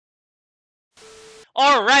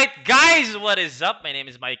Alright guys, what is up? My name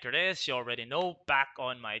is Mike Reyes. You already know, back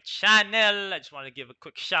on my channel. I just want to give a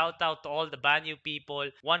quick shout out to all the Banyo people.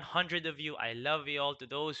 100 of you, I love you all. To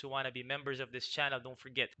those who want to be members of this channel, don't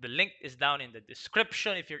forget, the link is down in the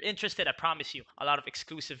description. If you're interested, I promise you, a lot of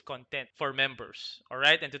exclusive content for members.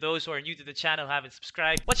 Alright, and to those who are new to the channel, haven't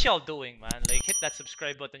subscribed, what y'all doing, man? Like, hit that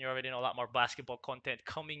subscribe button. You already know a lot more basketball content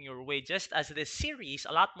coming your way. Just as this series,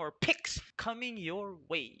 a lot more picks coming your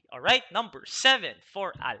way. Alright, number 7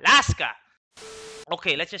 for Alaska.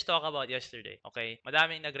 Okay, let's just talk about yesterday. Okay,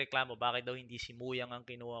 madaming nagreklamo bakit daw hindi si Muyang ang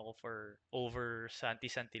kinuha ko for over Santi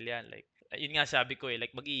Santillan. Like, yun nga sabi ko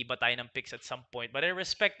like mag-iiba tayo ng picks at some point. But I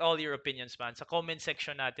respect all your opinions, man. Sa comment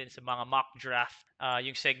section natin, sa mga mock draft,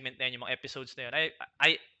 yung segment na yun, yung mga episodes na yun,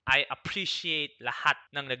 I appreciate lahat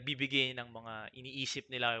ng nagbibigay ng mga iniisip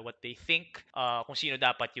nila, what they think, kung sino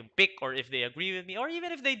dapat yung pick, or if they agree with me, or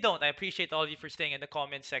even if they don't. I appreciate all of you for staying in the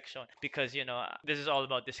comment section because, this is all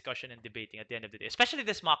about discussion and debating at the end of the day, especially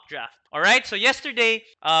this mock draft. All right, so yesterday,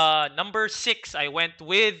 number 6, I went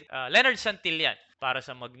with Leonard Santillan para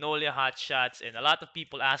sa Magnolia Hot Shots, and a lot of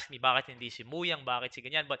people ask me bakit hindi si Muyang, bakit si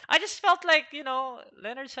ganyan, but I just felt like,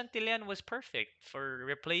 Leonard Santillan was perfect for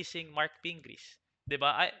replacing Mark Pingris. 'Di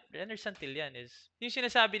ba? Leonard Santillan is yung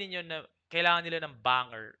sinasabi ninyo na kailangan nila ng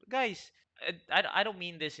banger. Guys, I don't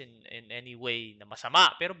mean this in any way na masama,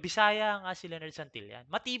 pero Bisaya nga si Leonard Santillan.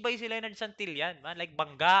 Matibay si Leonard Santillan, man. Like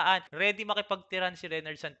banggaan, ready makipagtiran si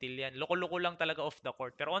Leonard Santillan. Loko-loko lang talaga off the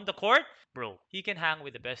court. Pero on the court, bro, he can hang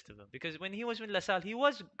with the best of them. Because when he was with LaSalle, he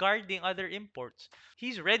was guarding other imports.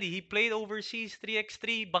 He's ready. He played overseas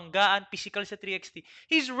 3x3, banggaan, physical sa 3x3.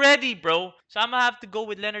 He's ready, bro. So I'm gonna have to go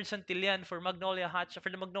with Leonard Santillan for the Magnolia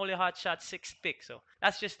Hot Shot 6th pick. So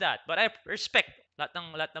that's just that. But I respect lahat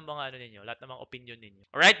ng mga ano ninyo, lahat ng mga opinion ninyo.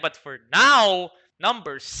 All right, but for now,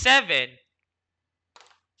 number 7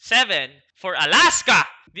 for Alaska,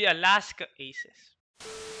 the Alaska Aces.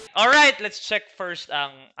 Alright, let's check first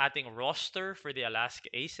ang ating roster for the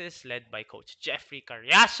Alaska Aces led by Coach Jeffrey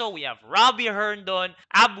Carriazo. We have Robbie Herndon,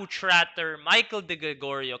 Abu Tratter, Michael De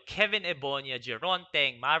Gregorio, Kevin Ebonia, Jeron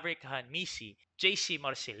Teng, Maverick Hanmisi, JC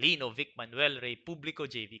Marcelino, Vic Manuel, Ray Publico,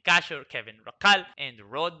 JV Casher, Kevin Racal, and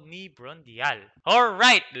Rodney Brondial.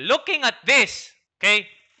 Alright, looking at this, okay,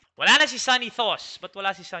 wala na si Sunny Thos. Ba't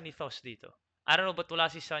wala si Sunny Thos dito? I don't know ba't wala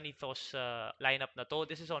si Sunny Thos sa lineup na to.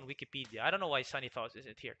 This is on Wikipedia. I don't know why Sunny Thos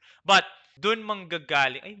isn't here. But, dun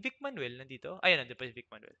manggagaling. Ay, Vic Manuel nandito? Ayun, nandito pa si Vic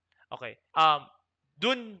Manuel. Okay.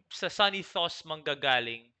 Dun sa Sunny Thos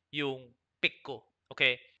manggagaling yung pick ko.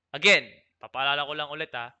 Okay? Again, papaalala ko lang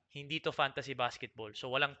ulit hindi to fantasy basketball.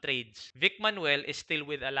 So, walang trades. Vic Manuel is still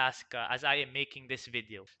with Alaska as I am making this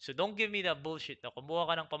video. So, don't give me that bullshit na kumuha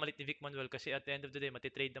ka ng pamalit ni Vic Manuel kasi at the end of the day,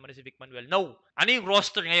 matitrade naman si Vic Manuel. No! Ano yung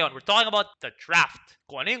roster ngayon? We're talking about the draft.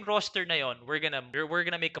 Kung ano yung roster na yon, we're gonna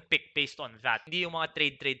make a pick based on that. Hindi yung mga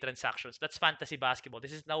trade transactions. That's fantasy basketball.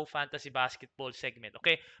 This is now fantasy basketball segment.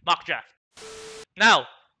 Okay? Mock draft. Now,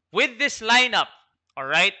 with this lineup,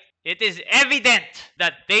 alright, it is evident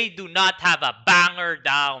that they do not have a banger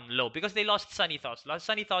down low because they lost Sunny Thos.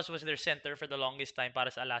 Sunny Thos was their center for the longest time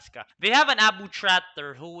para sa Alaska. They have an Abu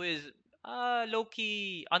Tratter who is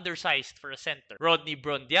low-key undersized for a center. Rodney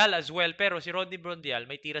Brondial as well, pero si Rodney Brondial,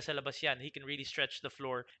 may tira sa labas yan. He can really stretch the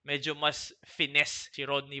floor. Medyo mas finesse si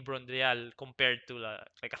Rodney Brondial compared to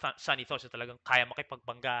like a Sunny Thos na talagang kaya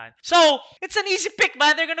makipagbanggaan. So, it's an easy pick,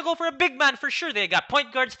 man. They're gonna go for a big man for sure. They got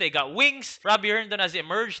point guards, they got wings. Robbie Herndon has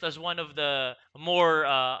emerged as one of their more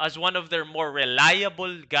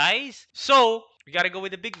reliable guys. So, we gotta go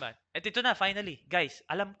with the big man. At ito na, finally. Guys,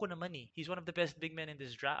 alam ko naman he's one of the best big men in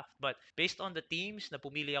this draft. But based on the teams na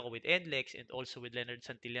pumili ako with NLEX and also with Leonard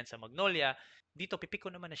Santillan sa Magnolia, dito pipik ko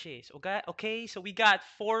naman na siya. So, okay, so we got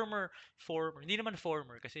hindi naman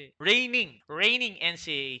former kasi reigning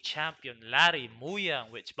NCAA champion Larry Muyang,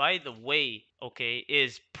 which by the way, okay,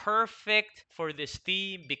 is perfect for this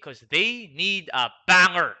team because they need a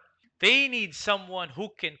banger. They need someone who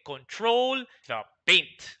can control the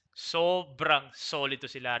paint. Sobrang solid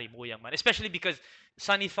to si Larry Muyang, man. Especially because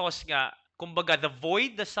Sunny Thos nga, kumbaga, the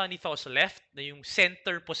void the Sunny Thos left, na yung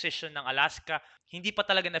center position ng Alaska, hindi pa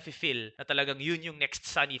talaga na-fulfill na talagang yun yung next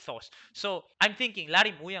Sunny Thos. So, I'm thinking,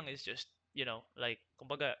 Larry Muyang is just, like,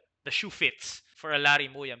 kumbaga, the shoe fits for a Larry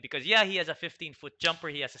Muyang because yeah, he has a 15-foot jumper,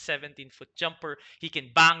 he has a 17-foot jumper, he can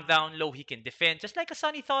bang down low, he can defend just like a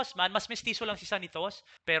Sunny Thos, man. Mas mestizo lang si Sunny Thos,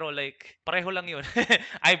 pero like pareho lang 'yun.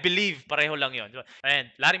 I believe pareho lang 'yun. And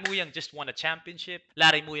Larry Muyang just won a championship.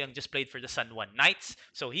 Larry Muyang just played for the San Juan Knights,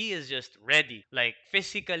 so he is just ready, like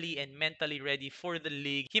physically and mentally ready for the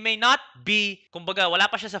league. He may not be, kumbaga, wala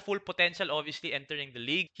pa siya sa full potential obviously entering the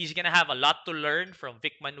league. He's gonna have a lot to learn from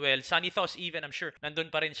Vic Manuel. Sunny Thos even, I'm sure,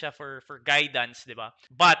 nandun pa rin siya for guidance, di ba?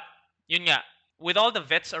 But, yun nga, with all the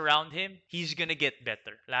vets around him, he's gonna get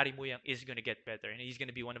better. Larry Muyang is gonna get better, and he's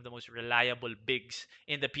gonna be one of the most reliable bigs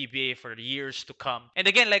in the PBA for years to come. And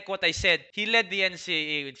again, like what I said, he led the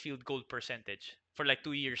NCAA with field goal percentage for like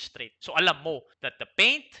 2 years straight. So alam mo that the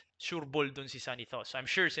paint, sure ball dun si Sunny Thos. So I'm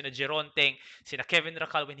sure sina Geronteng, sina Kevin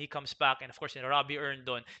Racal when he comes back, and of course sina Robbie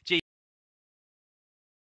Erndon,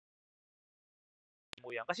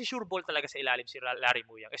 Muyang. Kasi sure ball talaga sa ilalim si Larry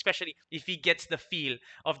Muyang. Especially if he gets the feel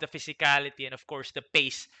of the physicality and of course the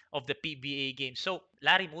pace of the PBA game. So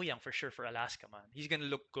Larry Muyang for sure for Alaska, man. He's gonna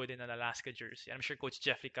look good in an Alaska jersey. I'm sure Coach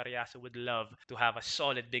Jeffrey Carriazo would love to have a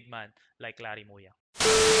solid big man like Larry Muyang.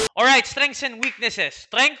 All right, strengths and weaknesses.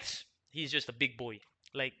 Strengths, he's just a big boy.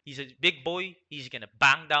 Like, he's a big boy. He's going to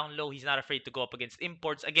bang down low. He's not afraid to go up against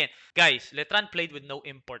imports. Again, guys, Letran played with no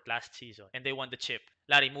import last season and they won the chip.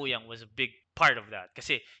 Larry Muyang was a big part of that.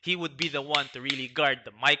 Kasi he would be the one to really guard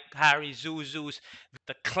the Mike Harry Zuzus,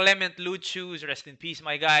 the Clement Luchus, rest in peace,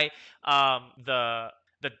 my guy.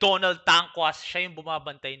 The Donald Tanquas, siya yung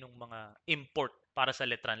bumabantay ng mga import para sa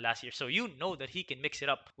Letran last year. So you know that he can mix it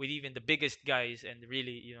up with even the biggest guys and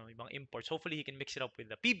really, ibang imports. Hopefully he can mix it up with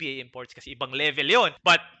the PBA imports kasi ibang level yon.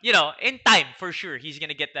 But, in time, for sure, he's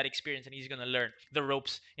gonna get that experience and he's gonna learn the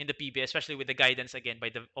ropes in the PBA, especially with the guidance again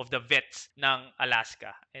of the vets ng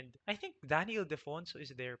Alaska. And I think Daniel Defonso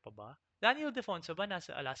is there pa ba? Daniel Defonso ba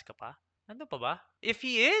nasa Alaska pa? Nandun pa ba? If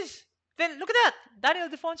he is, then look at that. Daniel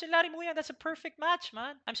Defonso and Larry Muyang. That's a perfect match,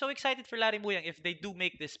 man. I'm so excited for Larry Muyang if they do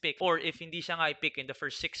make this pick. Or if hindi siya nga i-pick in the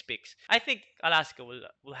first 6 picks. I think Alaska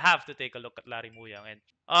will have to take a look at Larry Muyang. And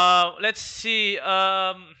let's see.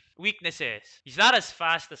 Weaknesses. He's not as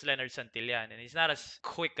fast as Leonard Santillan. And he's not as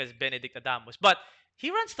quick as Benedict Adamos. But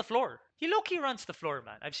he runs the floor. He low-key runs the floor,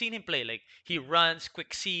 man. I've seen him play. Like, he runs,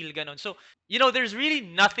 quick seal, ganon. So, there's really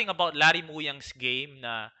nothing about Larry Muyang's game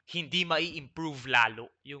na hindi mai-improve lalo.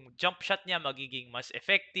 Yung jump shot niya magiging mas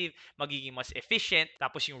effective, magiging mas efficient,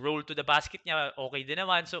 tapos yung roll to the basket niya okay din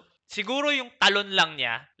naman. So, siguro yung talon lang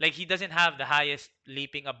niya, like he doesn't have the highest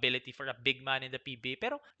leaping ability for a big man in the PBA,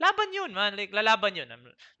 pero laban yun, man. Like, lalaban yun.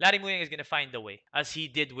 Larry Muyang is gonna find the way, as he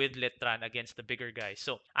did with Letran against the bigger guys.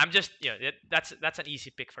 So, I'm just, that's an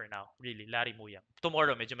easy pick for now, really, Larry Muyang.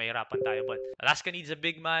 Tomorrow, medyo mahirapan tayo, but Alaska needs a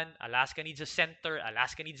big man, Alaska needs a center,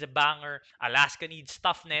 Alaska needs a banger, Alaska needs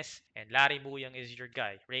toughness, and Larry Muyang is your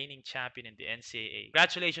guy, reigning champion in the NCAA.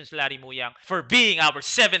 Congratulations, Larry Muyang, for being our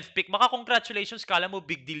 7th pick. Congratulations, kala mo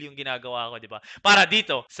big deal yung ginagawa ko, di ba? Para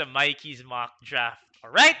dito sa Mikey's Mock Draft.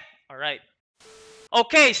 Alright? Alright.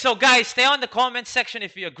 Okay, so guys, stay on the comment section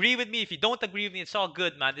if you agree with me. If you don't agree with me, it's all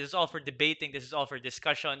good, man. This is all for debating. This is all for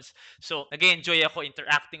discussions. So, nag-enjoy ako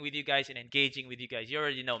interacting with you guys and engaging with you guys. You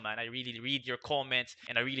already know, man. I really read your comments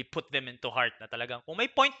and I really put them into heart na talagang kung may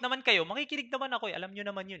point naman kayo, makikinig naman ako eh. Alam nyo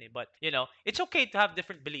naman yun eh. But, it's okay to have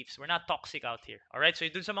different beliefs. We're not toxic out here. Alright? So,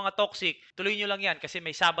 dun sa mga toxic, tuloy nyo lang yan kasi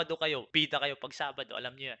may Sabado kayo. Bida kayo pag Sabado.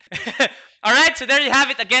 Alam nyo yan. Alright, so there you have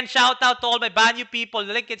it. Again, shout out to all my Banyo people.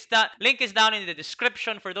 The link is down in the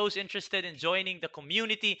description for those interested in joining the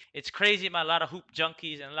community. It's crazy, man. A lot of hoop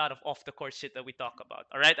junkies and a lot of off-the-court shit that we talk about.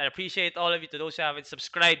 Alright, I appreciate all of you. To those who haven't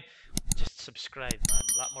subscribed, just subscribe, man.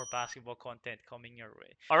 A lot more basketball content coming your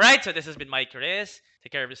way. Alright, so this has been Mike Reyes.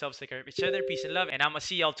 Take care of yourselves, take care of each other. Peace and love. And I'm going to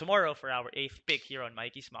see y'all tomorrow for our 8th pick here on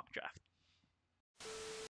Mikey's Mock Draft.